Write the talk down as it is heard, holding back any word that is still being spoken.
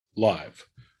Live.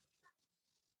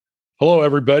 Hello,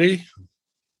 everybody.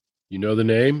 You know the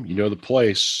name, you know the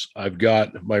place. I've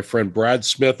got my friend Brad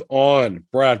Smith on.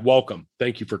 Brad, welcome.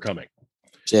 Thank you for coming.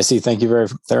 Jesse, thank you for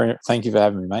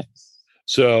having me, mate.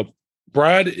 So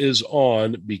Brad is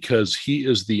on because he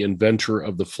is the inventor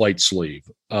of the FLYT Sleeve,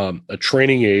 a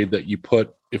training aid that you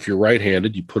put, if you're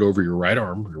right-handed, you put over your right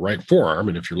arm, your right forearm,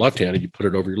 and if you're left-handed, you put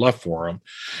it over your left forearm.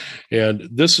 And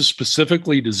this is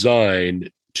specifically designed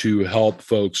to help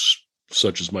folks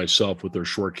such as myself with their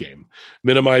short game,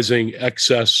 minimizing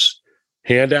excess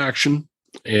hand action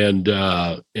and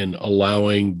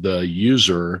allowing the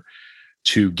user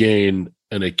to gain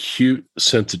an acute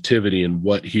sensitivity in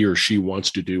what he or she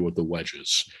wants to do with the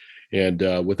wedges. And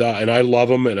and I love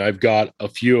them, and I've got a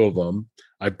few of them.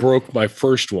 I broke my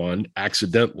first one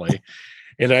accidentally,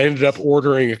 and I ended up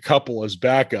ordering a couple as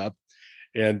backup,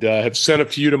 and have sent a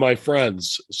few to my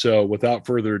friends. So without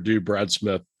further ado, Brad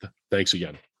Smith, thanks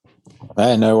again.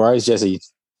 Hey, no worries, Jesse.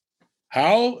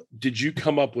 How did you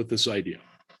come up with this idea?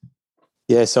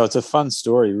 Yeah, so it's a fun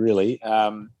story, really.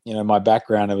 My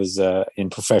background, I was in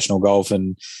professional golf,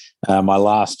 and my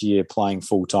last year playing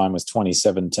full-time was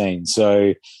 2017.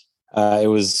 So it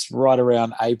was right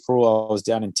around April. I was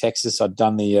down in Texas. I'd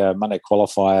done the Monday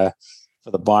qualifier for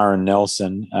the Byron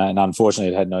Nelson, and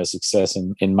unfortunately it had no success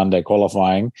in Monday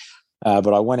qualifying.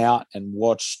 But I went out and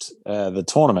watched the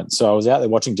tournament. So I was out there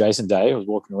watching Jason Day. I was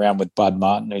walking around with Bud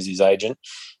Martin, who's his agent,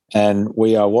 and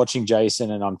we are watching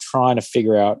Jason, and I'm trying to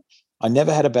figure out, I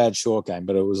never had a bad short game,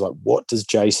 but it was like, what does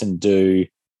Jason do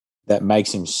that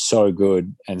makes him so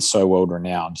good and so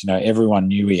world-renowned? You know, everyone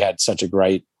knew he had such a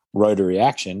great rotary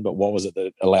action, but what was it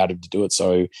that allowed him to do it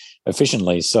so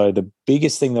efficiently? So the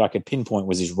biggest thing that I could pinpoint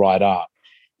was his right arm.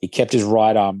 He kept his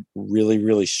right arm really,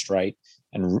 really straight,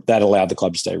 and that allowed the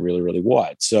club to stay really, really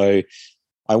wide. So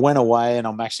I went away, and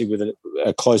I'm actually with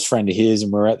a close friend of his,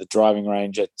 and we're at the driving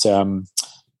range at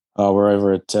we're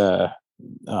over at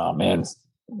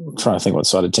I'm trying to think what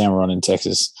side of town we're on in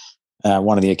Texas.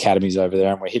 One of the academies over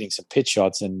there, and we're hitting some pitch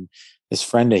shots. And this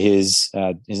friend of his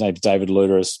name's David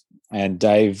Luteris, and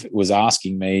Dave was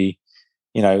asking me,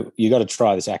 you got to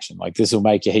try this action. Like, this will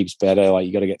make you heaps better. Like,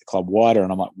 you got to get the club wider.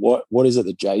 And I'm like, what is it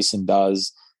that Jason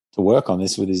does to work on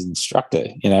this with his instructor,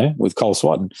 with Cole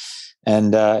Swatton?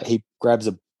 And he grabs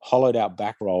a hollowed out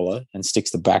back roller and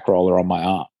sticks the back roller on my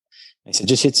arm. And he said,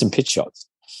 just hit some pitch shots.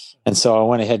 And so I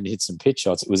went ahead and hit some pitch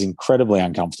shots. It was incredibly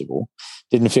uncomfortable.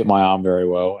 Didn't fit my arm very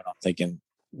well. And I'm thinking,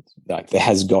 like, there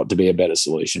has got to be a better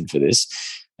solution for this.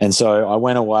 And so I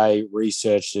went away,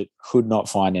 researched it, could not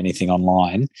find anything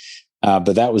online.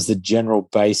 But that was the general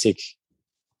basic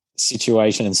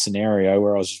situation and scenario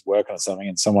where I was just working on something,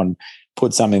 and someone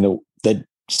put something that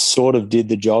sort of did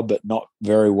the job, but not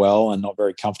very well and not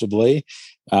very comfortably.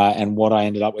 And what I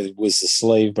ended up with was the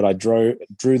sleeve, but I drew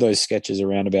those sketches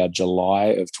around about July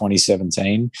of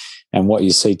 2017. And what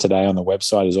you see today on the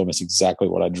website is almost exactly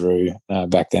what I drew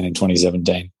back then in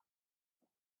 2017.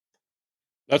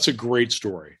 That's a great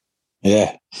story.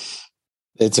 Yeah,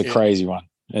 it's a crazy one.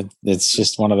 It's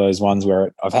just one of those ones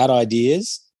where I've had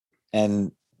ideas,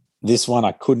 and this one,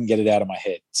 I couldn't get it out of my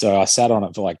head. So I sat on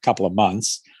it for like a couple of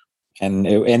months, and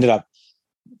it ended up,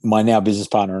 my now business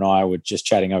partner and I were just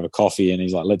chatting over coffee, and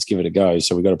he's like, let's give it a go.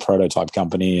 So we got a prototype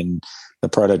company, and the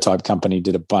prototype company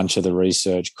did a bunch of the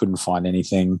research, couldn't find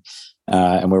anything.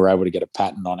 And we were able to get a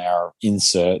patent on our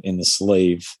insert in the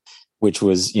sleeve, which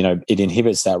was, it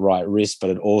inhibits that right wrist,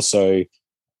 but it also,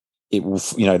 it will,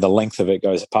 the length of it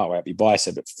goes partway up your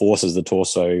bicep. It forces the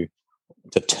torso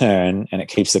to turn, and it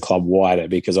keeps the club wider,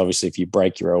 because obviously if you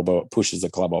break your elbow, it pushes the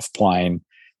club off plane.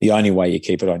 The only way you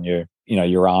keep it on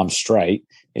your arm straight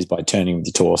is by turning with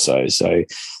the torso. So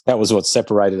that was what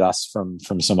separated us from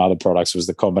some other products, was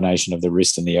the combination of the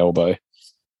wrist and the elbow.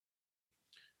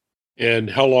 And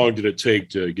how long did it take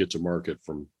to get to market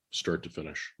from start to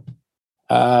finish?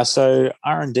 So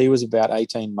R&D was about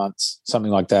 18 months,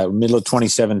 something like that, middle of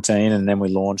 2017, and then we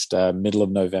launched middle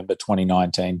of November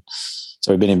 2019.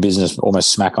 So we've been in business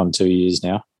almost smack on 2 years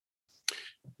now.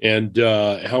 And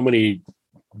how many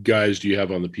guys do you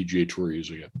have on the PGA Tour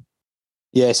using it?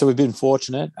 Yeah, so we've been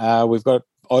fortunate. We've got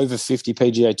over 50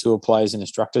 PGA Tour players and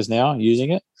instructors now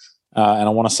using it. And I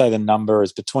want to say the number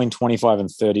is between 25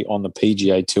 and 30 on the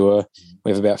PGA Tour.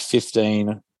 We have about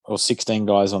 15 or 16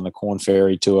 guys on the Corn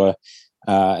Ferry Tour.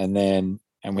 And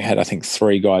we had, I think,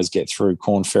 3 guys get through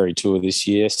Corn Ferry Tour this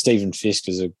year. Stephen Fisk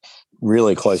is a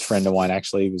really close friend of mine,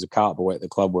 actually. He was a cart boy at the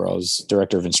club where I was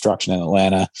director of instruction in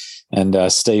Atlanta.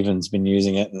 And Stephen's been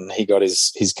using it, and he got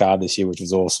his card this year, which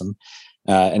was awesome.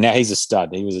 And now he's a stud.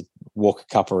 He was a Walker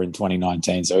Cupper in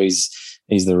 2019, so he's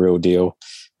the real deal.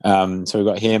 So we've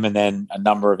got him, and then a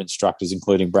number of instructors,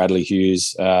 including Bradley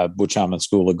Hughes, Butch Harmon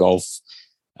School of Golf.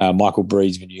 Michael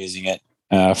Breed's been using it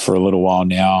for a little while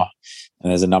now,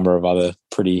 and there's a number of other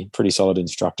pretty solid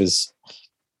instructors.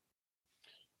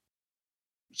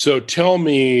 So tell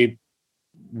me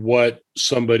what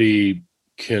somebody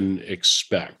can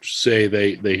expect. Say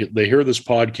they hear this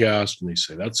podcast and they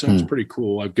say, that sounds pretty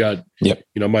cool. I've got,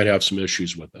 might have some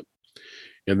issues with it.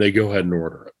 And they go ahead and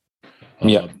order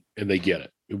it. And they get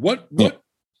it.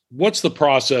 What's the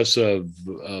process of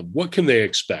what can they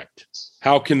expect?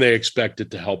 How can they expect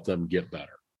it to help them get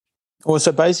better? Well,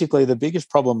 so basically the biggest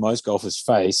problem most golfers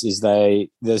face is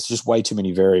there's just way too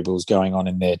many variables going on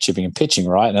in their chipping and pitching,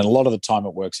 right? And a lot of the time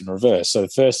it works in reverse. So the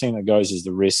first thing that goes is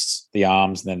the wrists, the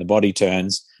arms, and then the body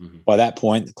turns. Mm-hmm. By that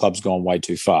point, the club's gone way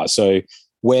too far. So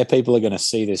where people are going to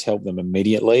see this help them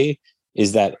immediately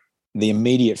is that the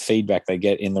immediate feedback they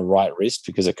get in the right wrist,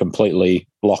 because it completely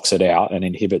blocks it out and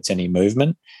inhibits any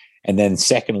movement. And then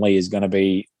secondly is going to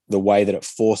be the way that it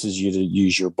forces you to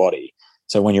use your body.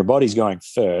 So when your body's going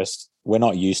first, we're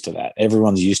not used to that.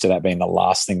 Everyone's used to that being the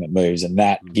last thing that moves. And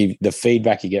the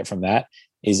feedback you get from that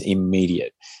is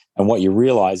immediate. And what you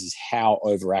realize is how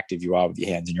overactive you are with your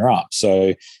hands and your arms.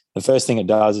 So the first thing it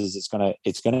does is it's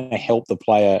going to help the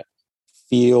player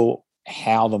feel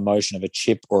how the motion of a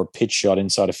chip or a pitch shot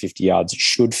inside of 50 yards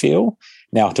should feel.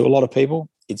 Now, to a lot of people,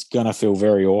 it's going to feel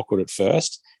very awkward at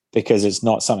first because it's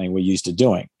not something we're used to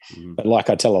doing. Mm-hmm. But like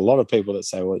I tell a lot of people that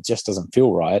say, well, it just doesn't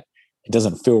feel right. It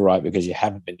doesn't feel right because you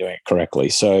haven't been doing it correctly.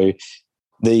 So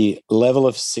the level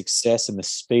of success and the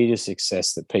speed of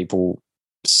success that people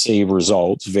see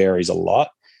results varies a lot.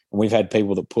 And we've had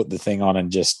people that put the thing on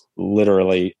and just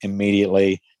literally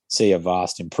immediately see a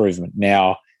vast improvement.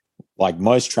 Now, like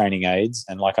most training aids,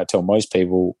 and like I tell most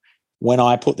people, when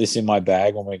I put this in my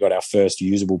bag, when we got our first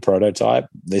usable prototype,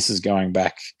 this is going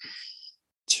back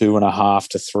 2.5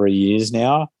 to 3 years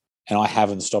now, and I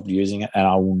haven't stopped using it, and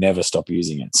I will never stop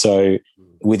using it. So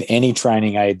with any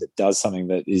training aid that does something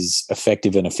that is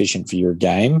effective and efficient for your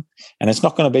game, and it's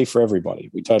not going to be for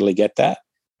everybody, we totally get that,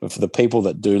 but for the people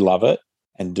that do love it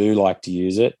and do like to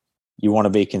use it, you want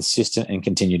to be consistent and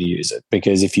continue to use it,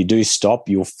 because if you do stop,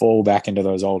 you'll fall back into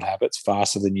those old habits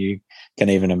faster than you can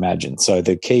even imagine. So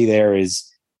the key there is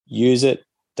use it.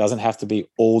 Doesn't have to be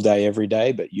all day, every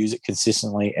day, but use it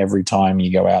consistently every time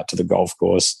you go out to the golf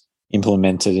course.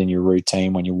 Implement it in your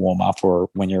routine when you warm up or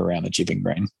when you're around the chipping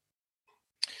green.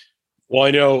 Well,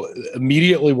 I know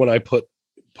immediately when I put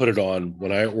it on,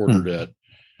 when I ordered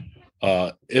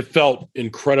it felt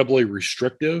incredibly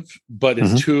restrictive, but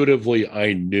intuitively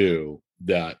I knew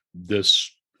that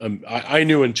this, I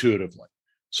knew intuitively.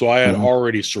 So I had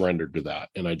already surrendered to that.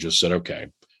 And I just said, okay,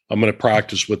 I'm going to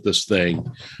practice with this thing.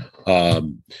 After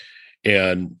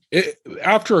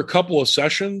a couple of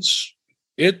sessions,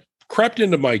 it crept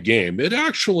into my game. It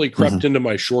actually crept into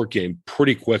my short game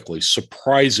pretty quickly,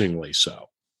 surprisingly so.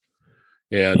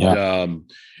 And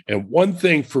one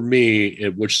thing for me,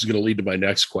 which is going to lead to my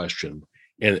next question,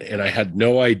 and I had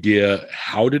no idea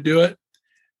how to do it,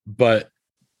 but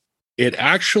it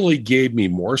actually gave me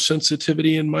more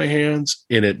sensitivity in my hands,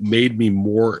 and it made me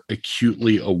more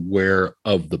acutely aware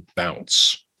of the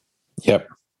bounce. Yep.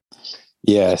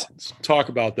 Yeah. Let's talk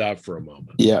about that for a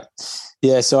moment. Yeah.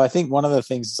 Yeah. So I think one of the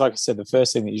things, like I said, the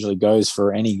first thing that usually goes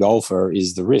for any golfer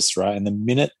is the wrist, right? And the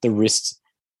minute the wrists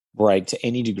break to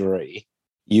any degree,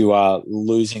 you are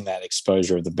losing that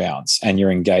exposure of the bounce and you're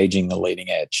engaging the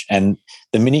leading edge. And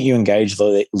the minute you engage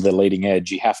the leading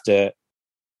edge,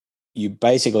 you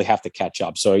basically have to catch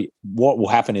up. So what will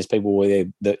happen is people will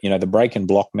the break and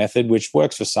block method, which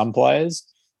works for some players,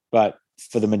 but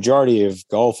for the majority of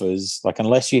golfers, like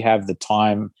unless you have the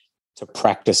time to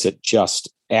practice it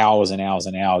just hours and hours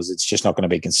and hours, it's just not going to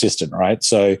be consistent, right?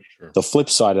 So the flip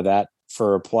side of that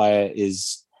for a player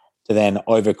is to then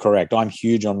overcorrect. I'm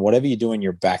huge on whatever you do in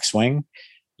your backswing,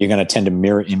 you're going to tend to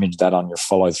mirror image that on your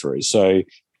follow through. So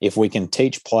if we can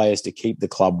teach players to keep the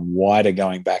club wider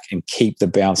going back and keep the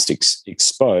bounce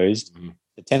exposed,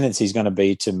 the tendency is going to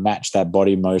be to match that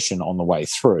body motion on the way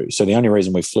through. So the only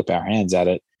reason we flip our hands at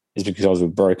it is because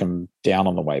we've broken down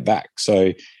on the way back.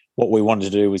 So what we wanted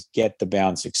to do was get the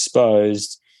bounce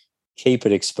exposed, keep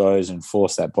it exposed, and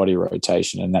force that body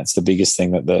rotation. And that's the biggest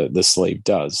thing that the sleeve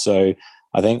does. So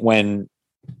I think when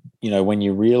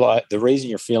you realize the reason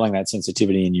you're feeling that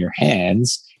sensitivity in your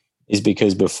hands is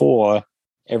because before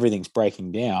everything's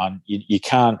breaking down, you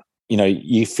can't,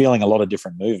 you're feeling a lot of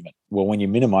different movement. Well, when you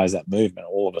minimize that movement,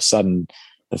 all of a sudden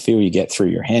the feel you get through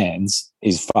your hands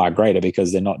is far greater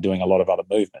because they're not doing a lot of other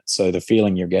movement. So the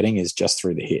feeling you're getting is just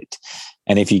through the hit.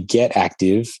 And if you get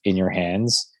active in your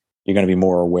hands, you're going to be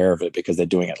more aware of it because they're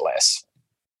doing it less.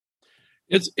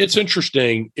 It's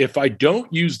interesting. If I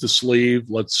don't use the sleeve,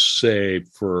 let's say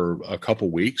for a couple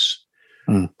weeks,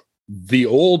 the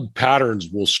old patterns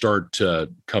will start to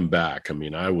come back. I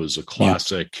mean, I was a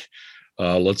classic.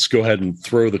 Let's go ahead and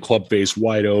throw the club face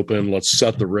wide open. Let's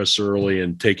set the wrists early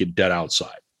and take it dead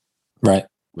outside. Right.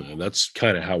 And that's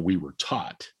kind of how we were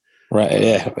taught. Right.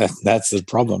 Yeah. That's the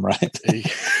problem, right?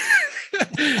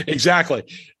 Exactly.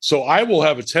 So I will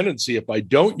have a tendency, if I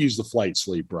don't use the FLYT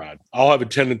sleeve, Brad, I'll have a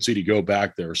tendency to go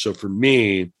back there. So for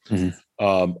me,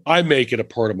 I make it a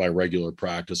part of my regular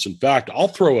practice. In fact, I'll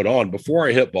throw it on before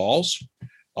I hit balls.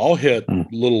 I'll hit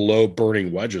little low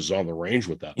burning wedges on the range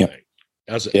with that thing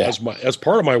as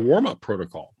part of my warm-up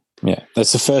protocol. Yeah.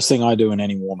 That's the first thing I do in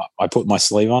any warm-up. I put my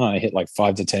sleeve on and I hit like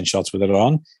 5 to 10 shots with it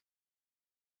on.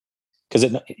 Because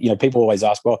people always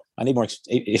ask, well, I need more.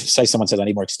 If say someone says I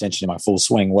need more extension in my full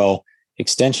swing, well,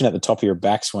 extension at the top of your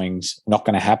backswing's not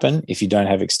going to happen if you don't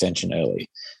have extension early.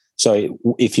 So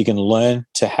if you can learn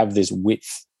to have this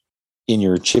width in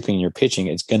your chipping and your pitching,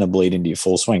 it's going to bleed into your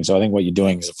full swing. So I think what you're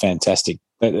doing is a fantastic.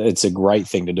 It's a great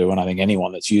thing to do, and I think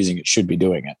anyone that's using it should be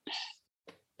doing it.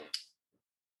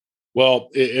 Well,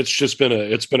 it's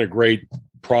been a great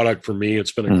product for me.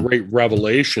 It's been a great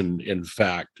revelation, in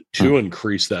fact, to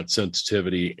increase that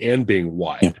sensitivity and being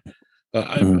wide.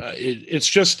 It's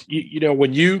just,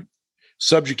 when you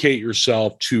subjugate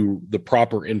yourself to the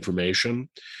proper information,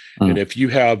 and if you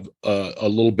have a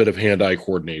little bit of hand-eye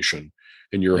coordination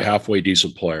and you're a halfway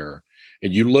decent player,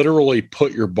 and you literally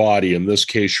put your body, in this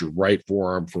case, your right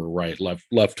forearm for a right,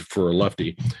 left for a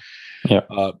lefty,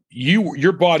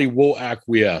 your body will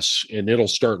acquiesce and it'll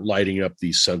start lighting up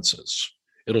these senses.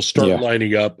 It'll start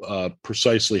lining up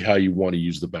precisely how you want to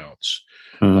use the bounce.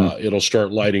 It'll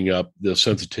start lighting up the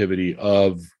sensitivity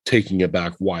of taking it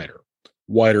back wider.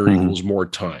 Wider equals more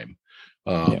time,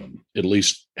 at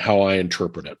least how I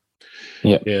interpret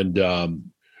it. And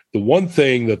the one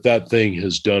thing that thing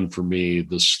has done for me,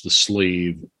 the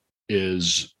sleeve,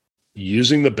 is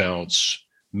using the bounce,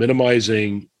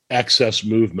 minimizing excess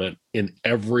movement in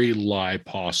every lie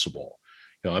possible.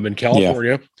 I'm in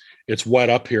California. It's wet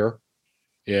up here.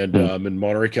 And I'm in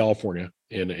Monterey, California,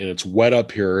 and it's wet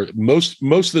up here. Most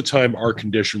of the time, our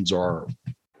conditions are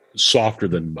softer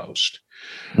than most.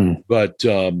 But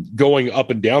going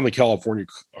up and down the California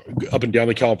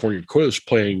coast,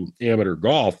 playing amateur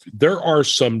golf, there are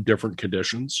some different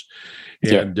conditions.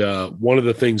 And one of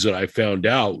the things that I found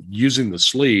out using the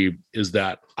sleeve is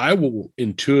that I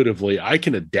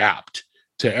can adapt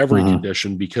to every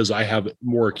condition because I have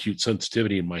more acute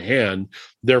sensitivity in my hand.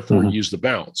 Therefore, use the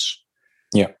bounce.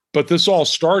 Yeah. But this all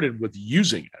started with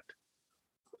using it.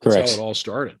 Correct. That's how it all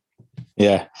started.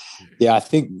 Yeah. Yeah. I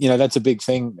think, that's a big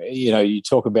thing. You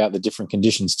talk about the different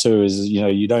conditions too, is,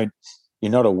 you're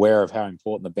not aware of how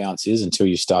important the bounce is until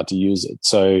you start to use it.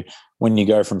 So when you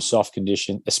go from soft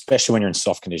condition, especially when you're in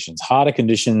soft conditions, harder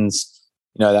conditions,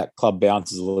 that club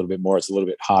bounces a little bit more. It's a little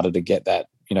bit harder to get that,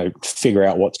 figure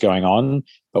out what's going on.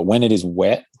 But when it is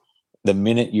wet, the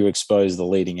minute you expose the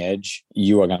leading edge,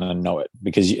 you are going to know it,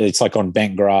 because it's like on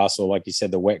bent grass, or like you said,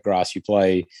 the wet grass you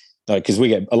play, because we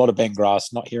get a lot of bent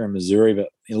grass, not here in Missouri, but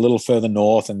a little further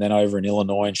north, and then over in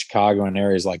Illinois and Chicago and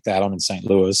areas like that. I'm in St.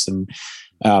 Louis, and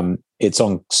it's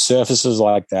on surfaces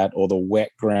like that, or the wet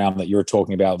ground that you're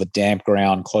talking about, the damp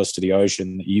ground close to the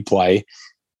ocean that you play.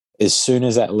 As soon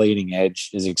as that leading edge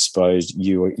is exposed,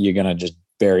 you're going to just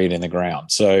bury it in the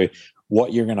ground. So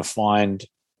what you're going to find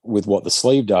with what the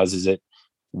sleeve does is it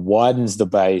widens the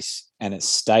base and it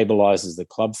stabilizes the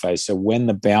club face. So when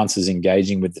the bounce is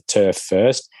engaging with the turf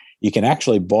first, you can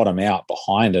actually bottom out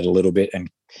behind it a little bit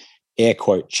and air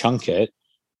quote chunk it.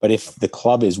 But if the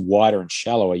club is wider and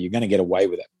shallower, you're going to get away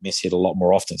with that miss hit a lot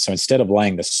more often. So instead of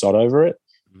laying the sod over it,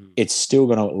 it's still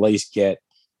going to at least you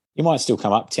might still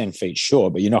come up 10 feet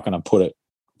short, but you're not going to put it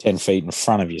 10 feet in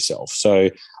front of yourself. So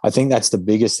I think that's the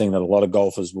biggest thing that a lot of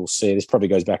golfers will see. This probably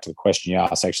goes back to the question you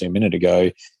asked actually a minute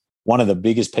ago. One of the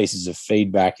biggest pieces of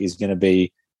feedback is going to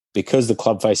be, because the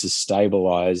club face is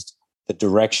stabilized, the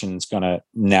direction's going to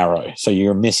narrow. So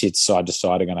your miss hits side to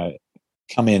side are going to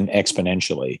come in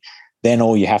exponentially. Then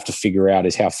all you have to figure out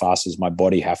is how fast does my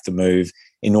body have to move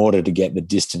in order to get the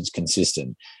distance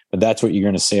consistent. But that's what you're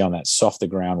going to see on that softer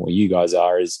ground where you guys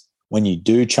are, is when you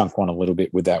do chunk one a little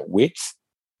bit with that width,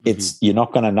 you're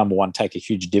not going to, number one, take a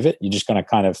huge divot. You're just going to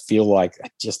kind of feel like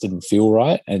it just didn't feel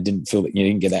right, and it didn't feel that you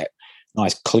didn't get that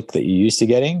nice click that you're used to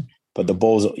getting. But the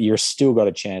balls, you're still got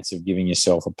a chance of giving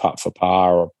yourself a putt for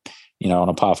par, or on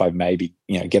a par five, maybe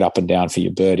get up and down for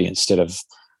your birdie instead of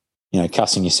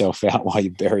cussing yourself out while you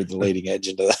buried the leading edge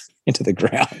into the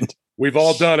ground. We've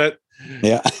all done it.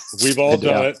 Yeah, we've all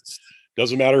done it.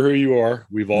 Doesn't matter who you are.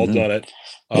 We've all done it.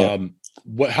 Yeah.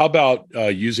 How about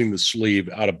using the sleeve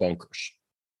out of bunkers?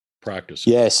 Practice.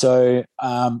 Yeah, so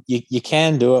you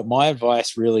can do it. My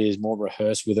advice really is more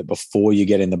rehearse with it before you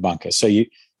get in the bunker. So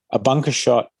a bunker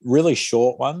shot, really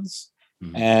short ones,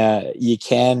 you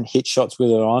can hit shots with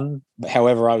it on.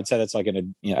 However, I would say that's like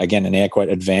an air quote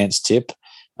advanced tip.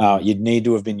 You'd need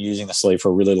to have been using the sleeve for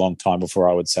a really long time before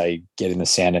I would say get in the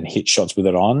sand and hit shots with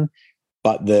it on.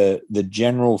 But the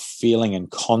general feeling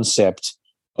and concept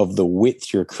of the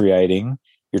width you're creating,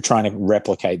 you're trying to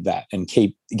replicate that and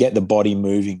get the body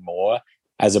moving more,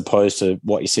 as opposed to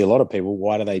what you see a lot of people.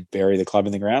 Why do they bury the club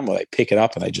in the ground? Well, they pick it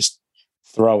up and they just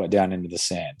throw it down into the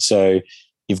sand. So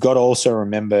you've got to also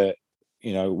remember,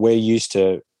 a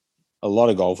lot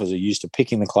of golfers are used to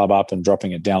picking the club up and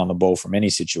dropping it down on the ball from any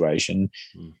situation.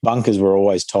 Bunkers were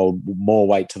always told more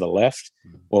weight to the left.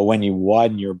 Well, when you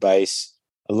widen your base,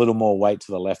 a little more weight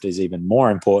to the left is even more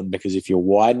important, because if you're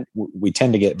wide, we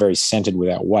tend to get very centered with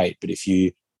our weight. But if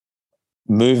you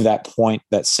move that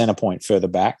center point further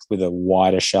back with a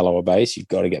wider, shallower base, you've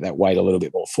got to get that weight a little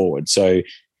bit more forward. So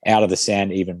out of the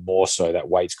sand, even more so, that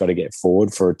weight's got to get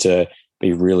forward for it to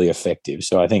be really effective.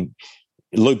 So I think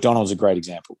Luke Donald's a great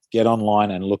example. Get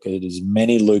online and look at as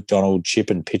many Luke Donald chip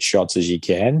and pitch shots as you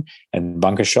can, and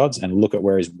bunker shots, and look at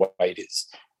where his weight is.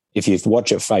 If you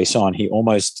watch it face on, he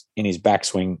almost, in his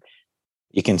backswing,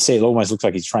 you can see it almost looks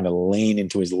like he's trying to lean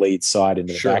into his lead side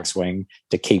into the backswing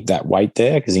to keep that weight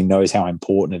there, because he knows how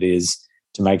important it is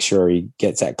to make sure he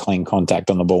gets that clean contact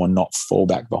on the ball and not fall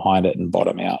back behind it and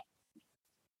bottom out.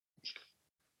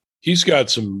 He's got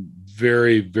some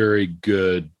very, very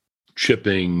good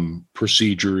chipping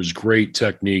procedures, great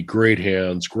technique, great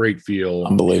hands, great feel.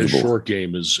 Unbelievable. His short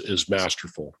game is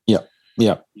masterful.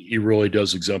 Yeah. He really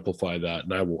does exemplify that,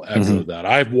 and I will echo that.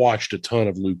 I've watched a ton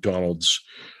of Luke Donald's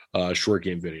short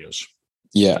game videos.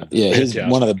 Yeah. He's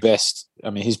one of the best.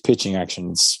 I mean, his pitching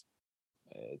actions,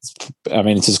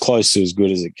 it's as close to as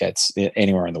good as it gets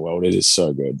anywhere in the world. It is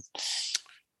so good.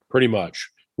 Pretty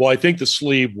much. Well, I think the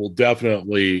sleeve will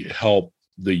definitely help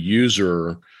the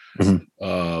user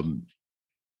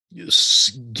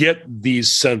get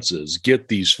these senses, get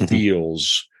these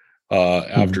feels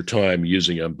after time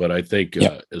using them. But I think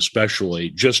especially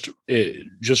just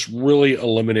really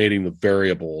eliminating the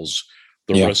variables,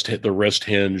 the wrist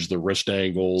hinge, the wrist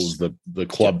angles, the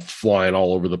club flying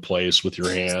all over the place with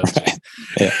your hands,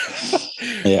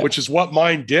 which is what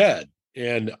mine did.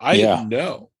 And I didn't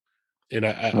know. And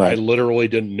I literally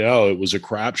didn't know. It was a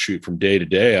crapshoot from day to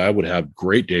day. I would have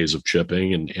great days of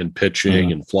chipping and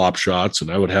pitching and flop shots,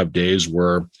 and I would have days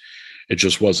where it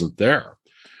just wasn't there.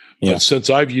 But since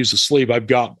I've used the sleeve, I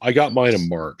got mine in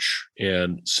March,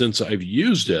 and since I've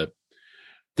used it,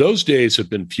 those days have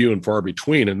been few and far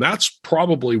between. And that's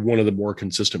probably one of the more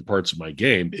consistent parts of my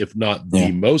game, if not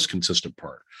the most consistent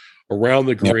part, around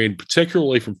the green,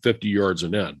 particularly from 50 yards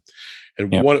and in. And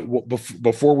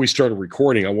before we started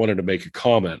recording, I wanted to make a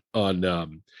comment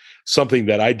on something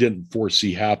that I didn't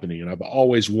foresee happening. And I've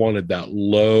always wanted that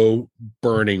low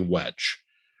burning wedge.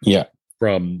 Yeah.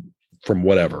 From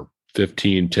whatever,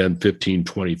 15, 10, 15,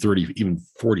 20, 30, even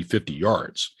 40, 50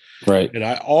 yards. Right. And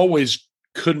I always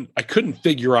couldn't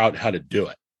figure out how to do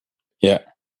it. Yeah.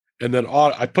 And then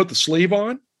I put the sleeve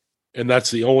on, and that's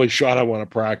the only shot I want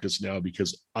to practice now,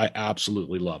 because I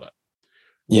absolutely love it.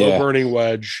 Low burning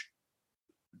wedge.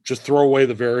 Just throw away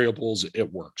the variables.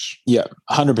 It works. Yeah,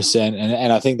 100%.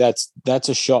 And I think that's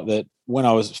a shot that when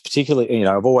I was particularly,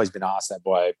 I've always been asked that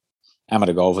by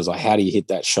amateur golfers, like, how do you hit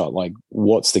that shot? Like,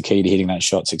 what's the key to hitting that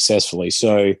shot successfully?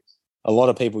 So a lot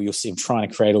of people, you'll see them trying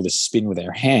to create all this spin with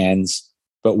their hands.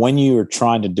 But when you are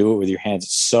trying to do it with your hands,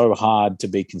 it's so hard to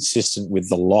be consistent with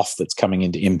the loft that's coming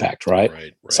into impact, right?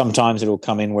 Sometimes it'll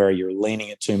come in where you're leaning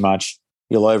it too much.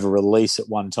 You'll over-release at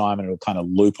one time and it'll kind of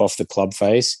loop off the club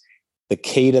face. The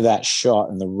key to that shot,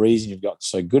 and the reason you've got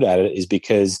so good at it, is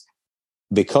because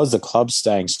the club's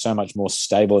staying so much more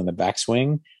stable in the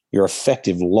backswing, your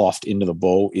effective loft into the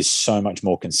ball is so much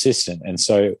more consistent. And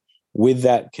so with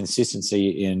that consistency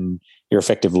in your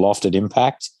effective loft at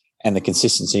impact and the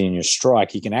consistency in your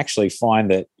strike, you can actually find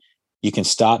that you can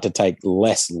start to take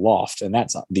less loft. And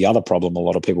that's the other problem a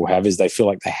lot of people have, is they feel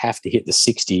like they have to hit the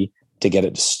 60 to get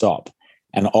it to stop.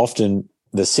 And often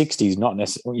the 60 is not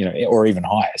necessarily, or even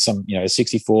higher. Some,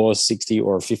 64, 60,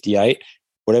 or 58,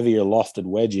 whatever your lofted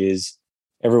wedge is,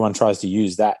 everyone tries to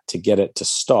use that to get it to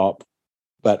stop.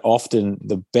 But often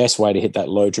the best way to hit that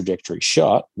low trajectory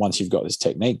shot, once you've got this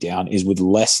technique down, is with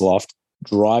less loft,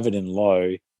 drive it in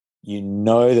low. You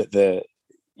know that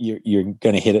you're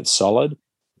going to hit it solid,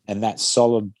 and that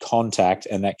solid contact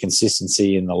and that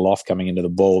consistency in the loft coming into the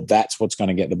ball, that's what's going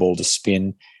to get the ball to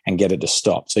spin and get it to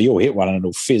stop. So you'll hit one and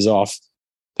it'll fizz off.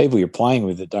 people you're playing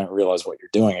with that don't realize what you're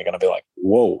doing are going to be like,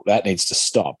 whoa, that needs to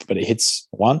stop. But it hits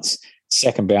once,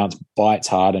 second bounce, bites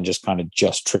hard, and just kind of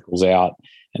just trickles out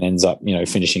and ends up,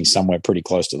 finishing somewhere pretty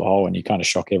close to the hole, and you kind of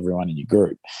shock everyone in your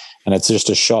group. And it's just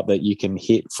a shot that you can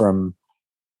hit from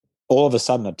all of a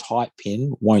sudden. A tight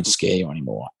pin won't scare you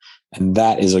anymore. And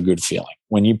that is a good feeling.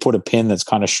 When you put a pin that's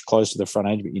kind of close to the front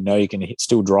edge, but you can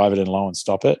still drive it in low and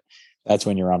stop it, that's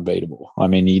when you're unbeatable. I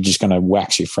mean, you're just going to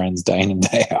wax your friends day in and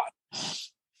day out.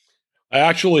 I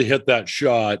actually hit that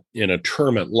shot in a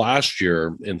tournament last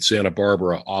year in Santa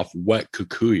Barbara off wet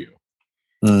Kikuyu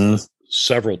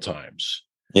several times.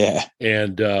 Yeah.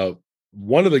 And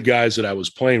one of the guys that I was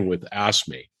playing with asked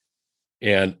me,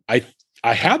 and I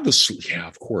had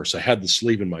of course, I had the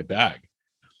sleeve in my bag.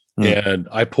 And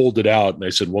I pulled it out and I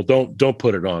said, well, don't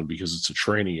put it on because it's a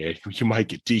training aid. You might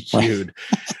get DQ'd.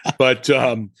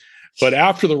 But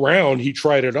after the round, he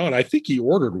tried it on. I think he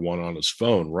ordered one on his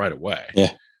phone right away.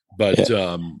 Yeah. But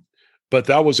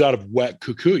that was out of wet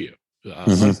Kikuyu,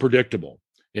 unpredictable.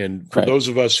 And for those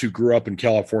of us who grew up in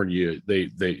California,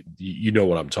 you know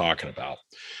what I'm talking about.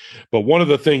 But one of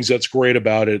the things that's great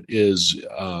about it is,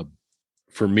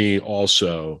 for me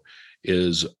also,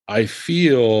 is I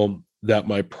feel that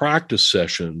my practice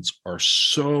sessions are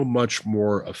so much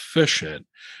more efficient,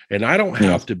 and I don't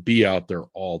have to be out there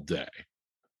all day.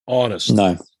 Honestly,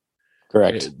 no,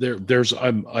 correct.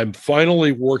 I'm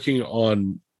finally working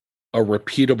on a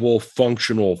repeatable,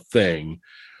 functional thing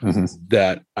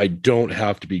that I don't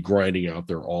have to be grinding out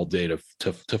there all day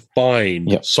to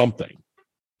find something.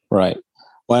 Right.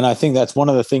 Well, and I think that's one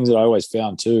of the things that I always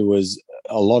found too was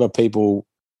a lot of people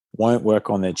won't work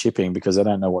on their chipping because they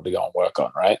don't know what to go and work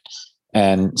on, right?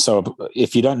 And so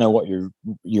if you don't know what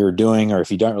you're doing, or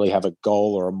if you don't really have a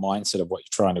goal or a mindset of what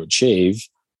you're trying to achieve,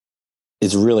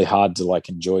 it's really hard to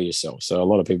enjoy yourself. So a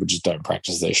lot of people just don't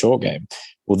practice their short game.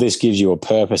 Well, this gives you a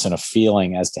purpose and a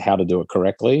feeling as to how to do it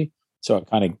correctly. So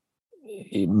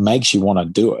it makes you want to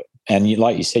do it. And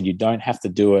like you said, you don't have to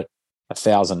do it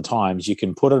 1,000 times. You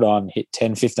can put it on, hit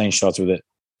 10, 15 shots with it,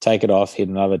 take it off, hit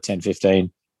another 10,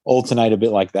 15, alternate a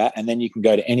bit like that. And then you can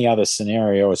go to any other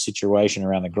scenario or situation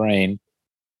around the green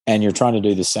and you're trying to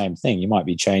do the same thing. You might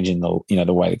be changing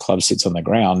the way the club sits on the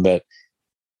ground, but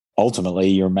ultimately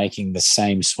you're making the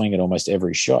same swing at almost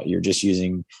every shot. You're just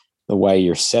using the way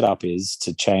your setup is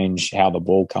to change how the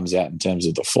ball comes out in terms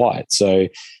of the flight. So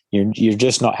you're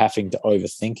just not having to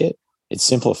overthink it. It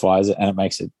simplifies it and it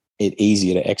makes it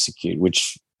easier to execute,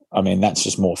 which, I mean, that's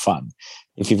just more fun.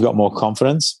 If you've got more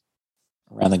confidence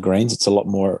around the greens, it's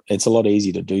a lot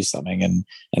easier to do something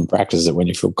and practice it when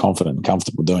you feel confident and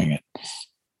comfortable doing it.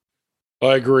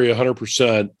 I agree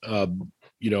 100%.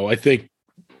 I think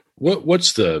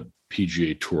what's the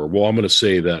PGA Tour? Well, I'm going to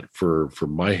say that for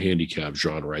my handicap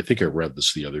genre, I think I read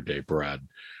this the other day, Brad.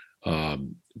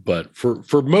 But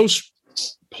for most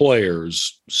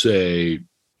players, say,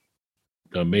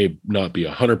 I may not be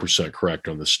 100% correct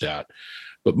on the stat,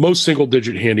 but most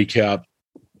single-digit handicap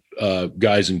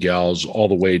guys and gals, all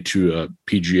the way to a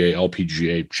PGA,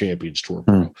 LPGA Champions Tour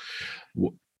Pro,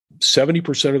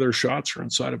 70% of their shots are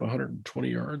inside of 120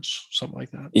 yards, something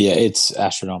like that. Yeah, it's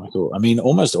astronomical. I mean,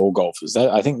 almost all golfers.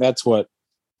 I think that's what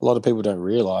a lot of people don't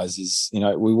realize is,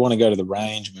 we want to go to the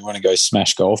range, we want to go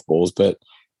smash golf balls, but it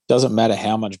doesn't matter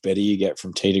how much better you get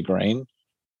from tee to green.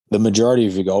 The majority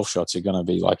of your golf shots are going to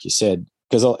be, like you said,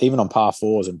 because even on par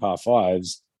fours and par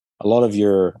fives, a lot of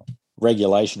your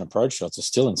regulation approach shots are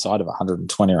still inside of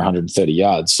 120 or 130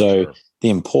 yards. So sure. The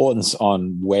importance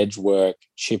on wedge work,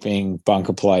 chipping,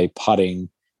 bunker play, putting,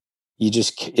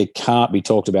 it can't be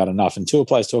talked about enough. And tour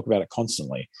players talk about it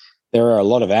constantly. There are a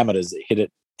lot of amateurs that hit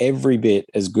it every bit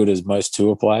as good as most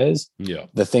tour players. Yeah.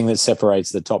 The thing that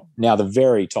separates the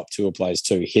very top tour players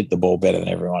too hit the ball better than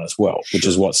everyone as well, which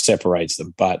is what separates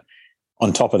them. But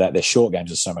on top of that, their short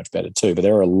games are so much better too. But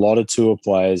there are a lot of tour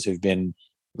players who've been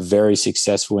very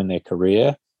successful in their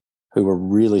career who were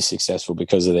really successful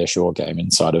because of their short game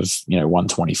inside of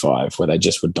 125, where they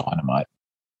just were dynamite.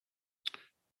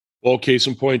 Well, case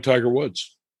in point, Tiger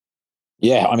Woods.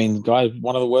 Yeah, I mean, guy,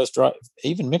 one of the worst drivers,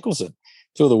 even Mickelson,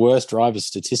 two of the worst drivers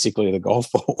statistically of the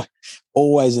golf ball,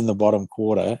 always in the bottom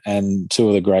quarter, and two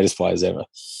of the greatest players ever.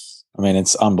 I mean,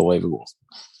 it's unbelievable.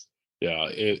 Yeah,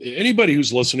 anybody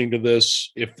who's listening to this,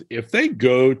 if they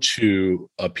go to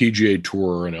a PGA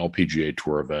Tour or an LPGA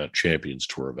Tour event, Champions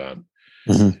Tour event,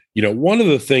 one of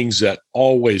the things that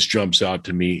always jumps out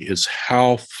to me is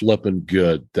how flippin'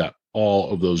 good that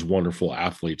all of those wonderful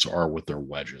athletes are with their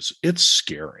wedges. It's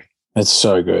scary. It's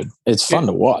so good. It's fun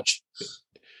to watch.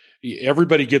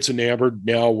 Everybody gets enamored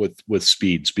now with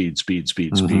speed,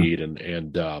 and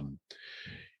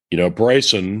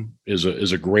Bryson is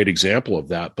a great example of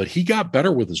that, but he got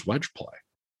better with his wedge play.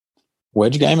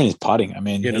 Wedge game and his putting. I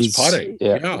mean, in his putting.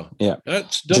 Yeah.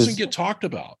 That doesn't get talked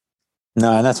about.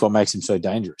 No, and that's what makes him so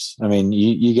dangerous. I mean,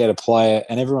 you get a player,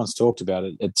 and everyone's talked about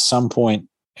it at some point,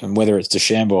 and whether it's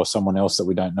DeChambeau or someone else that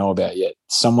we don't know about yet,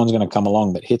 someone's going to come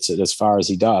along that hits it as far as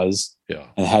he does,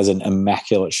 and has an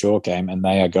immaculate short game, and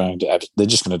they're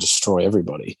just going to destroy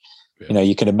everybody. Yeah.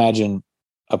 You can imagine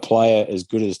a player as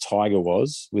good as Tiger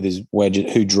was with his wedge,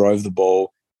 who drove the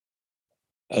ball,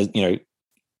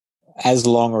 as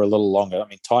long or a little longer. I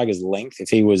mean, Tiger's length, if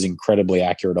he was incredibly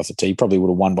accurate off the tee, probably would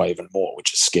have won by even more,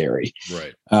 which is scary.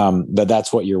 Right. But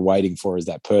that's what you're waiting for, is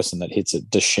that person that hits it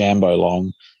DeChambeau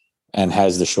long and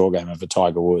has the short game of a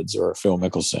Tiger Woods or a Phil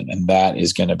Mickelson. And that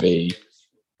is going to be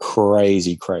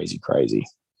crazy, crazy, crazy.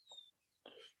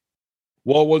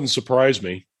 Well, it wouldn't surprise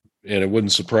me. And it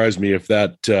wouldn't surprise me if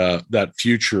that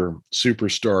future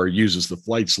superstar uses the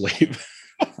FLYT Sleeve.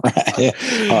 Yeah,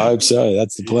 I hope so.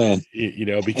 That's the plan.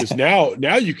 Because now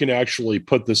you can actually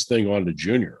put this thing on the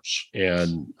juniors,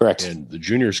 and the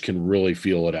juniors can really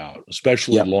feel it out,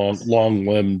 especially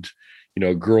long-limbed,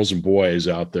 girls and boys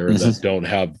out there that don't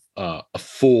have a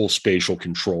full spatial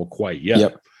control quite yet.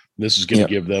 Yep. This is going to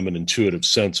give them an intuitive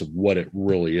sense of what it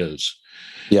really is.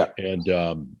 Yeah.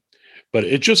 And but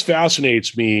it just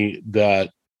fascinates me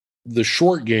that the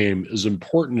short game, as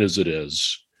important as it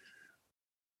is,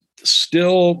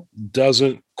 still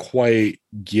doesn't quite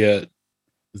get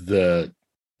the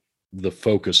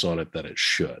focus on it that it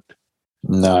should.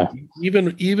 No.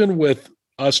 Even with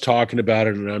us talking about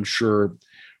it, and I'm sure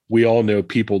we all know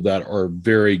people that are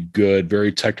very good,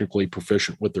 very technically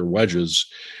proficient with their wedges,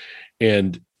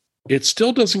 and it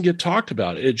still doesn't get talked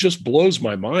about. It just blows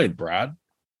my mind, Brad.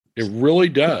 It really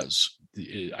does.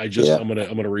 I'm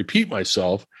gonna repeat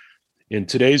myself. In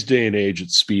today's day and age,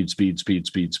 it's speed.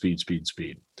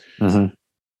 Mm-hmm.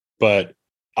 But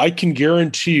I can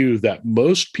guarantee you that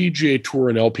most PGA Tour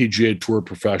and LPGA Tour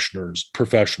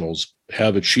professionals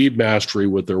have achieved mastery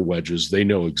with their wedges. They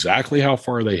know exactly how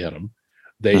far they hit them.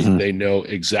 They know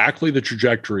exactly the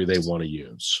trajectory they want to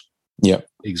use. Yep.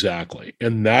 Exactly.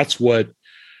 And that's what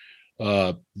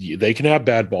they can have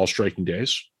bad ball striking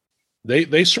days.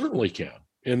 They certainly can.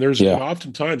 And there's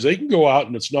oftentimes they can go out,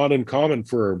 and it's not uncommon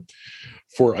for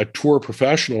a tour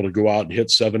professional to go out and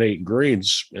hit 7, 8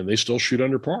 greens, and they still shoot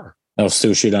under par. They'll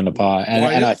still shoot under par.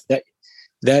 And that's,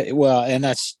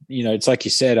 it's like you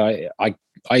said, I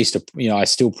used to, I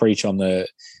still preach on the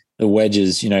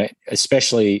wedges,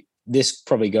 especially this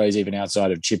probably goes even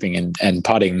outside of chipping and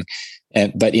putting,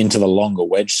 but into the longer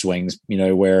wedge swings,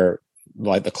 where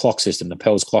like the clock system, the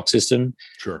Pell's clock system.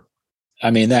 Sure.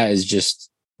 I mean, that is just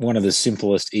one of the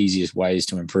simplest, easiest ways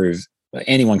to improve.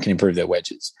 Anyone can improve their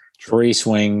wedges. Sure. 3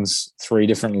 swings, 3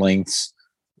 different lengths,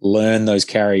 learn those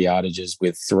carry yardages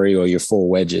with 3 or your 4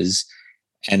 wedges,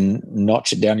 and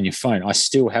notch it down in your phone. I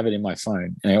still have it in my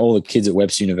phone. And all the kids at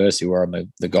Webster University, where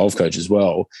I'm the golf coach as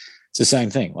well, it's the same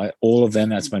thing. Like all of them,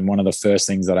 that's been one of the first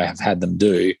things that I have had them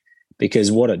do,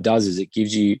 because what it does is it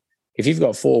gives you, if you've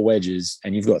got 4 wedges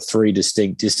and you've got 3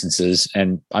 distinct distances,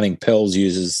 and I think Pell's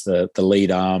uses the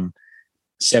lead arm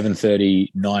 7:30,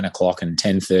 9 o'clock, and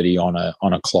 10:30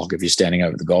 on a clock if you're standing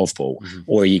over the golf ball,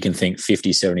 or you can think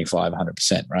 50, 75,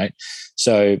 100%, right?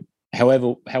 So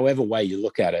however way you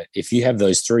look at it, if you have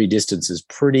those 3 distances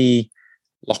pretty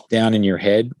locked down in your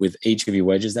head with each of your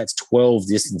wedges, that's 12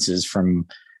 distances from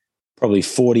probably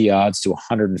 40 yards to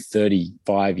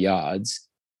 135 yards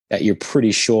that you're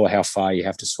pretty sure how far you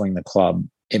have to swing the club.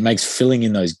 It makes filling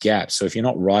in those gaps. So if you're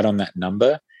not right on that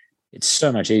number, it's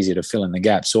so much easier to fill in the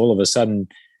gaps. So all of a sudden,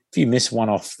 if you miss one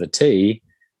off the tee,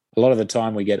 a lot of the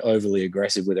time we get overly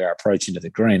aggressive with our approach into the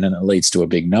green, and it leads to a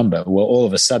big number. Well, all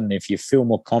of a sudden, if you feel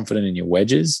more confident in your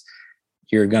wedges,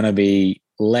 you're going to be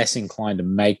less inclined to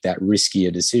make that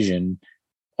riskier decision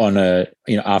on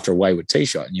after a wayward tee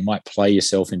shot. And you might play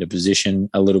yourself into position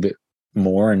a little bit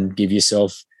more and give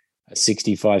yourself a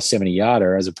 65, 70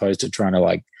 yarder, as opposed to trying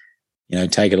to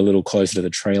take it a little closer to the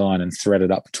tree line and thread it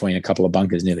up between a couple of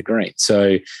bunkers near the green.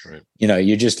 So,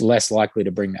 you're just less likely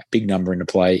to bring that big number into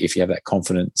play if you have that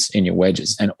confidence in your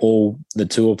wedges. And all the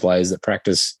tour players that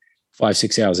practice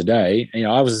 5-6 hours a day,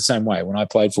 I was the same way. When I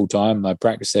played full time, my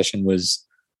practice session was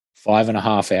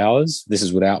 5.5 hours. This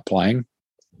is without playing.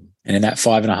 And in that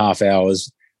 5.5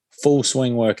 hours, full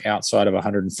swing work outside of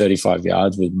 135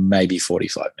 yards with maybe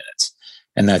 45 minutes.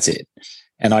 And that's it.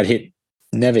 And I'd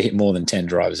never hit more than 10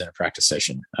 drivers in a practice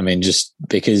session. I mean, just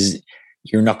because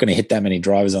you're not going to hit that many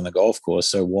drivers on the golf course,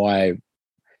 so why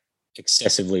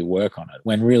excessively work on it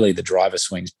when really the driver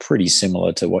swing's pretty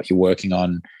similar to what you're working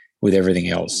on with everything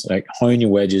else? Like hone your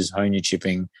wedges, hone your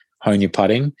chipping, hone your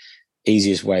putting,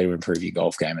 easiest way to improve your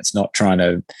golf game. It's not trying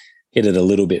to hit it a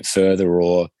little bit further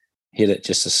or hit it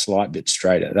just a slight bit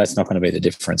straighter. That's not going to be the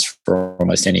difference for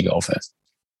almost any golfer.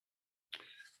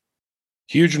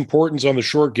 Huge importance on the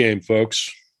short game,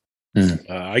 folks.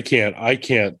 I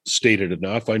can't state it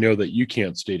enough. I know that you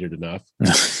can't state it enough.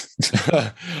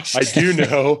 I do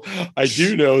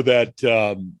know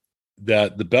that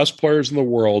that the best players in the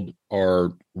world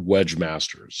are wedge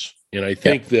masters. And I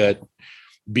think that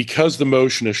because the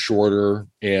motion is shorter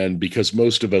and because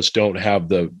most of us don't have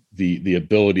the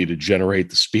ability to generate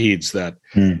the speeds that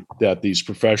these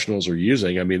professionals are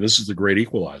using, I mean, this is the great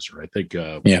equalizer. I think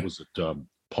what was it?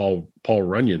 Paul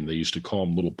Runyon, they used to call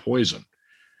him Little Poison.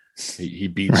 He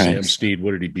beat Sam Snead.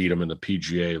 What did he beat him in the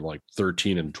PGA? Like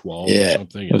 13 and 12 or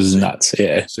something. It was nuts.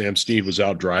 Yeah. Sam Snead was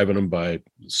out driving him by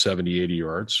 70, 80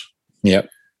 yards. Yep.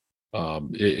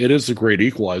 It is a great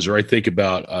equalizer. I think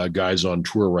about guys on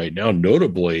tour right now,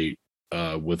 notably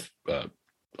with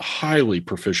highly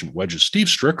proficient wedges. Steve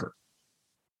Stricker.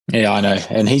 Yeah, I know.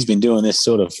 And he's been doing this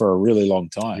sort of for a really long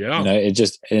time. Yeah. You know,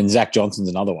 and Zach Johnson's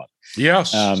another one.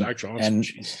 Yes. Zach Johnson. And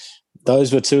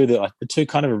those were the two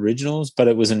kind of originals, but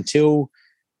it was until,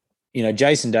 you know,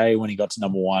 Jason Day, when he got to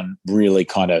number one, really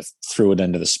kind of threw it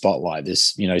into the spotlight,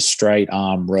 this, you know, straight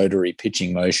arm rotary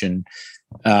pitching motion.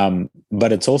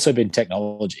 But it's also been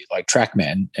technology like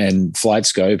TrackMan and Flight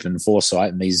Scope and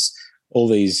Foresight and all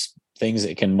these things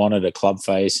that can monitor club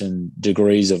face and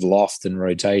degrees of loft and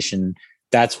rotation.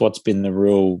 That's what's been the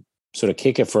real sort of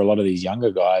kicker for a lot of these younger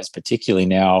guys, particularly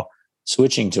now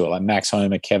switching to it, like Max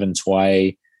Homer, Kevin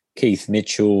Tway, Keith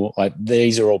Mitchell. Like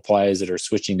these are all players that are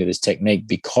switching to this technique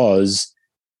because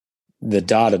the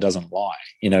data doesn't lie.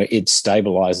 You know, it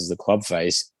stabilizes the club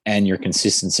face and your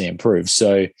consistency improves.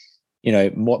 So, you know,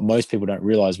 what most people don't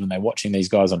realize when they're watching these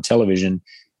guys on television,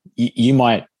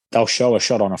 they'll show a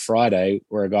shot on a Friday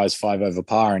where a guy's 5 over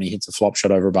par and he hits a flop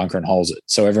shot over a bunker and holds it.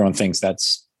 So everyone thinks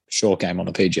that's short game on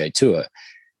the PGA Tour.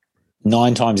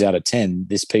 9 times out of 10,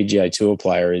 this PGA Tour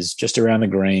player is just around the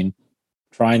green,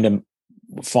 trying to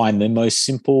find the most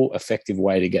simple, effective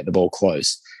way to get the ball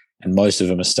close. And most of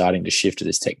them are starting to shift to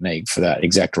this technique for that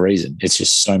exact reason. It's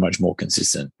just so much more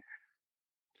consistent.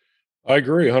 I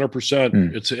agree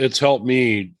 100%. It's helped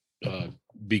me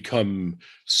become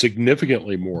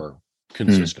significantly more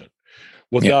consistent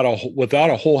without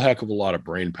a whole heck of a lot of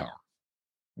brain power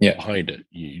behind it.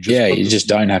 You just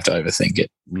don't have to overthink it.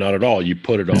 Not at all. You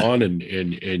put it on and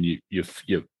you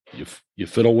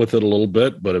fiddle with it a little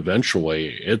bit, but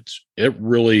eventually it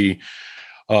really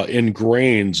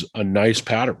ingrains a nice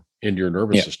pattern into your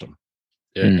nervous system.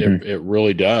 It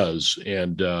really does.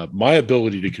 And my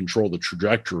ability to control the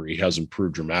trajectory has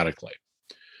improved dramatically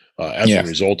as a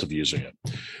result of using it.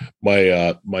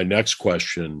 My next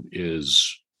question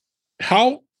is,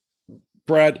 how,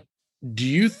 Brad, do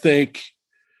you think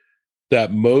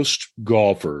that most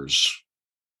golfers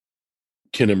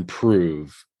can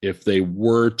improve if they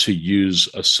were to use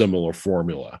a similar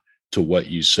formula to what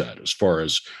you said, as far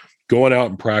as going out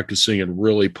and practicing and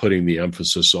really putting the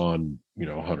emphasis on,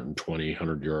 120,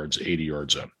 100 yards, 80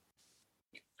 yards in?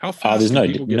 How fast? There's no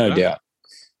doubt.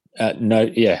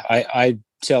 I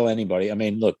tell anybody, I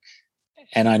mean, look,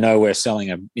 and I know we're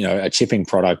selling a chipping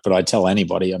product, but I tell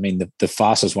anybody, I mean, the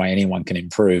fastest way anyone can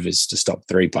improve is to stop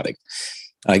 3-putting.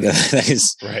 Like that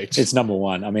is right. It's number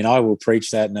one. I mean, I will preach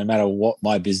that no matter what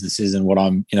my business is and what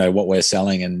what we're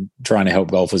selling and trying to help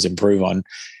golfers improve on.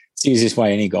 It's the easiest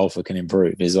way any golfer can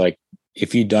improve is like,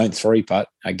 if you don't 3-putt,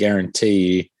 I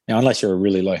guarantee you, now, unless you're a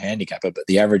really low handicapper, but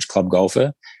the average club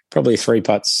golfer, probably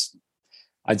 3-putts,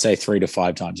 I'd say 3 to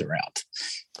 5 times around.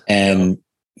 And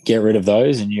get rid of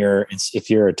those. And if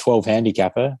you're a 12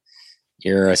 handicapper,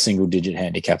 you're a single-digit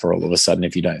handicapper all of a sudden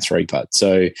if you don't 3-putt.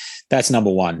 So that's number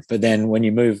one. But then when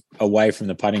you move away from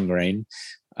the putting green,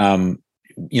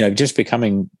 just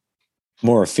becoming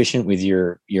more efficient with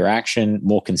your action,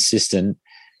 more consistent,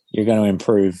 you're going to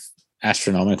improve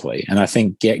astronomically. And I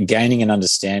think gaining an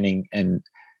understanding and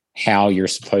how you're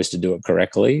supposed to do it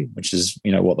correctly, which is,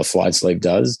 what the FLYT Sleeve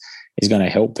does, is going to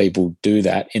help people do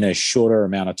that in a shorter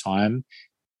amount of time,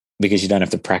 because you don't have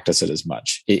to practice it as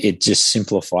much. It just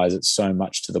simplifies it so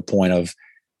much to the point of,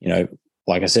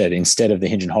 like I said, instead of the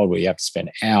hinge and hold where you have to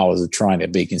spend hours of trying to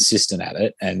be consistent at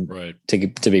it and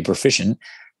to be proficient,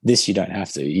 this you don't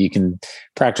have to. You can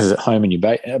practice at home in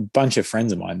your a bunch of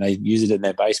friends of mine, they use it in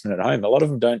their basement at home. A lot of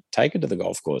them don't take it to the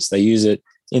golf course. They use it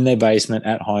in their basement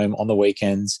at home on the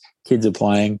weekends. Kids are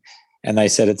playing, and they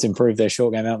said it's improved their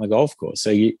short game out on the golf course.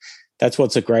 So that's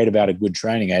what's so great about a good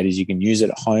training aid is you can use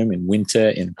it at home in winter,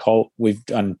 in cold. We've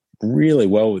done really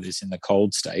well with this in the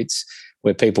cold states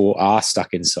where people are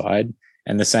stuck inside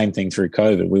And the same thing through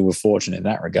COVID. We were fortunate in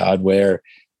that regard where,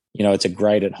 it's a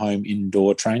great at-home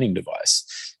indoor training device.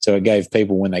 So it gave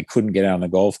people, when they couldn't get out on the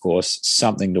golf course,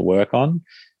 something to work on.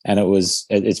 And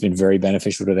it's been very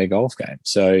beneficial to their golf game.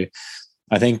 So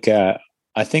I think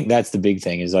that's the big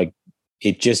thing, is like,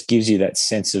 it just gives you that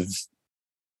sense of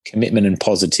commitment and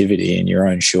positivity in your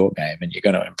own short game, and you're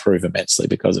going to improve immensely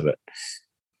because of it.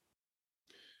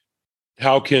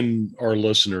 How can our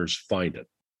listeners find it?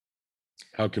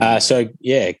 How can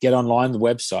get online, the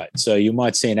website. So you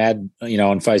might see an ad,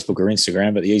 on Facebook or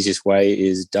Instagram, but the easiest way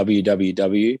is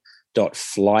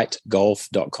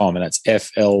www.flytgolf.com, and that's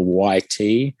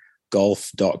FLYT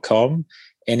golf.com.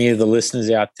 Any of the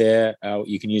listeners out there,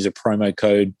 you can use a promo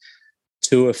code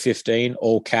Tour15,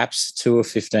 all caps,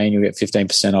 Tour15. You'll get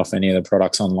 15% off any of the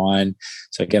products online.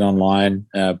 So get online,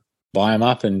 buy them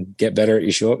up, and get better at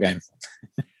your short game.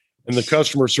 And the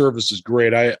customer service is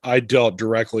great. I dealt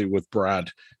directly with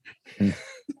Brad. Well,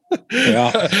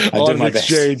 I did my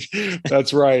exchange. best.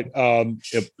 That's right.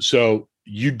 So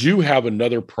you do have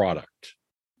another product.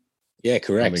 Yeah,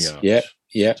 correct. Yeah.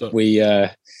 So, we've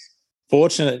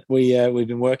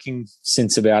been working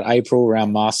since about April,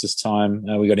 around Masters time.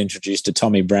 We got introduced to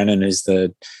Tommy Brennan, who's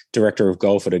the director of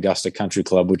golf at Augusta Country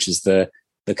Club, which is the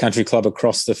country club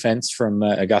across the fence from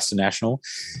Augusta National.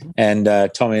 And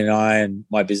Tommy and I and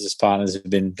my business partners have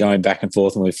been going back and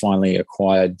forth, and we finally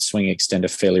acquired Swing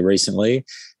Extender fairly recently,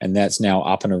 and that's now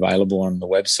up and available on the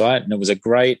website. And it was a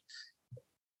great,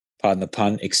 pardon the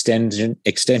pun, extension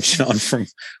on from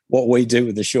what we do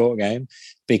with the short game,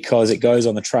 because it goes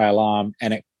on the trail arm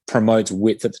and it promotes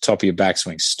width at the top of your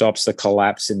backswing, stops the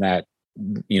collapse in that,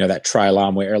 that trail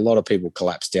arm, where a lot of people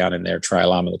collapse down in their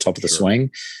trail arm at the top of the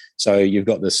swing. So you've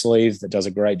got the sleeve that does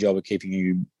a great job of keeping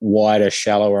you wider,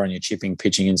 shallower on your chipping,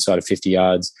 pitching inside of 50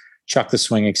 yards. Chuck the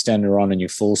swing extender on in your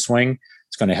full swing.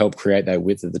 It's going to help create that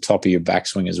width at the top of your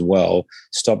backswing as well,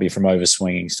 stop you from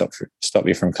overswinging, stop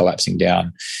you from collapsing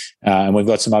down. And we've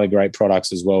got some other great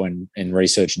products as well in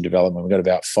research and development. We've got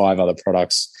about 5 other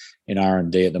products in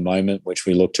R&D at the moment, which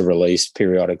we look to release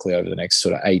periodically over the next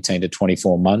sort of 18 to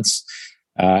 24 months.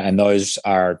 And those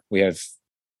are, we have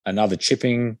another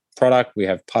chipping product, we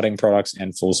have putting products,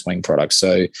 and full swing products.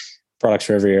 So products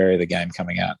for every area of the game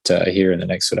coming out here in the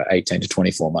next sort of 18 to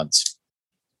 24 months.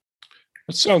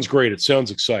 That sounds great. It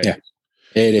sounds exciting.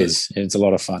 Yeah, it is. It's a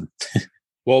lot of fun.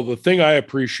 Well, the thing I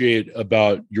appreciate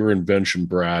about your invention,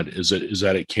 Brad, is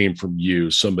that it came from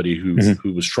you, somebody who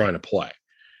was trying to play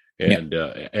and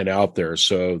out there.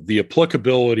 So the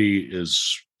applicability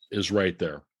is right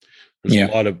there.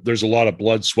 There's a lot of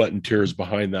blood, sweat, and tears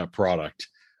behind that product,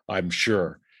 I'm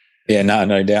sure. Yeah,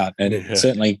 no doubt. And it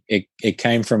certainly it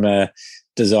came from a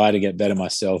desire to get better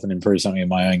myself and improve something in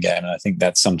my own game. And I think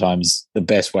that's sometimes the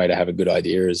best way to have a good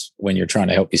idea, is when you're trying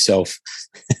to help yourself.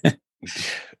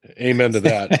 Amen to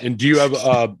that. And do you have,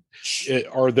 I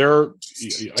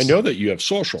know that you have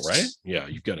social, right? Yeah,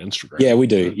 you've got Instagram. Yeah, we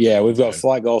do. Yeah, we've got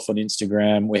FLYT Golf on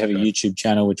Instagram. We have a YouTube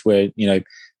channel, which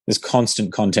there's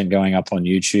constant content going up on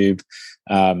YouTube.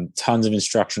 Tons of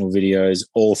instructional videos,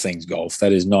 all things golf.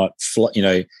 That is not,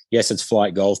 yes, it's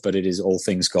FLYT Golf, but it is all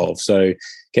things golf. So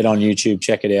get on YouTube,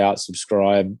 check it out,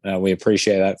 subscribe. We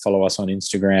appreciate that. Follow us on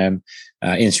Instagram.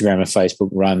 Instagram and Facebook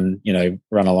run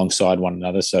alongside one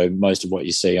another. So most of what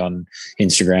you see on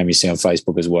Instagram, you see on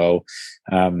Facebook as well.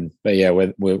 But yeah,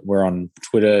 we're on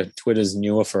Twitter. Twitter's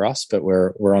newer for us, but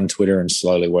we're on Twitter and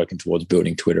slowly working towards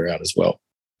building Twitter out as well.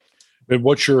 And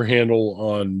what's your handle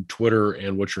on Twitter,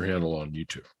 and what's your handle on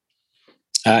YouTube?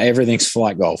 Everything's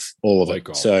FLYT Golf, all of it.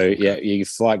 Golf. So yeah, you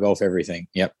FLYT Golf everything.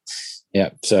 Yep.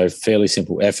 So fairly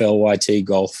simple.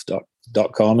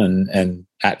 FLYTgolf.com and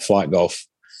at FLYT Golf.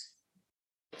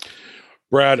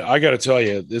 Brad, I got to tell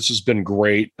you, this has been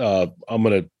great. I'm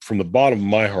going to, from the bottom of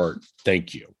my heart,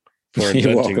 thank you for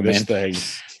inventing this thing.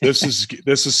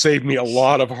 This has saved me a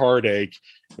lot of heartache,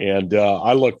 and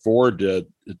I look forward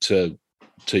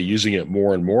to using it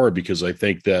more and more, because I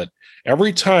think that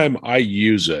every time I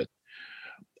use it,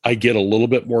 I get a little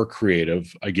bit more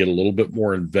creative. I get a little bit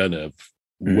more inventive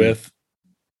with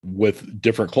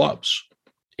different clubs.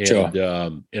 And, sure.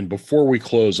 And before we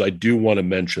close, I do want to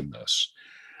mention this,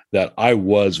 that I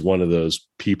was one of those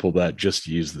people that just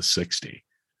used the 60.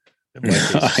 In my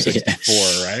case, 64,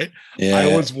 right? Yeah.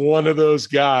 I was one of those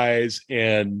guys,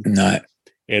 and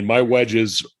my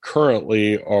wedges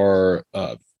currently are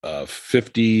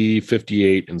 50,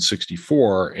 58, and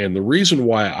 64. And the reason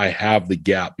why I have the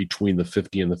gap between the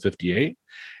 50 and the 58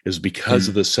 is because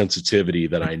of the sensitivity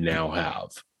that I now have.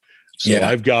 So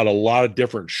I've got a lot of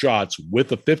different shots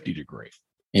with a 50 degree.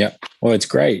 Yep. Well, it's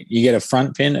great. You get a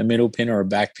front pin, a middle pin, or a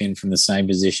back pin from the same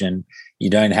position. You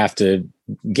don't have to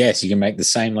guess. You can make the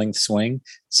same length swing,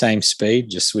 same speed,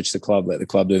 just switch the club, let the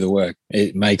club do the work.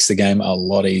 It makes the game a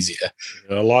lot easier.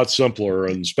 A lot simpler,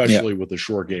 and especially with the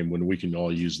short game when we can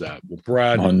all use that. Well,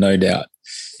 Brad, no doubt.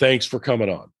 Thanks for coming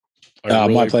on. I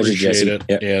really my pleasure, appreciate Jesse. it.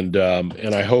 Yep.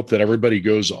 And I hope that everybody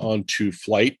goes on to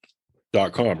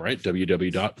FLYT.com, right?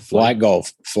 FLYT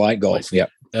Golf. FLYT Golf. Yep.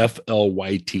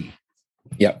 FLYT.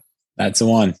 Yep. That's the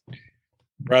one.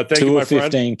 Brad, thank you, my friend.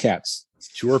 15 caps.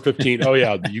 2 or 15. Oh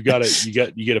yeah. You get a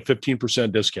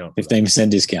 15% discount. 15%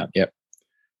 discount. Yep.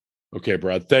 Okay,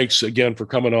 Brad. Thanks again for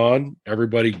coming on.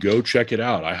 Everybody go check it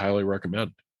out. I highly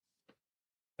recommend.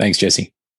 Thanks, Jesse.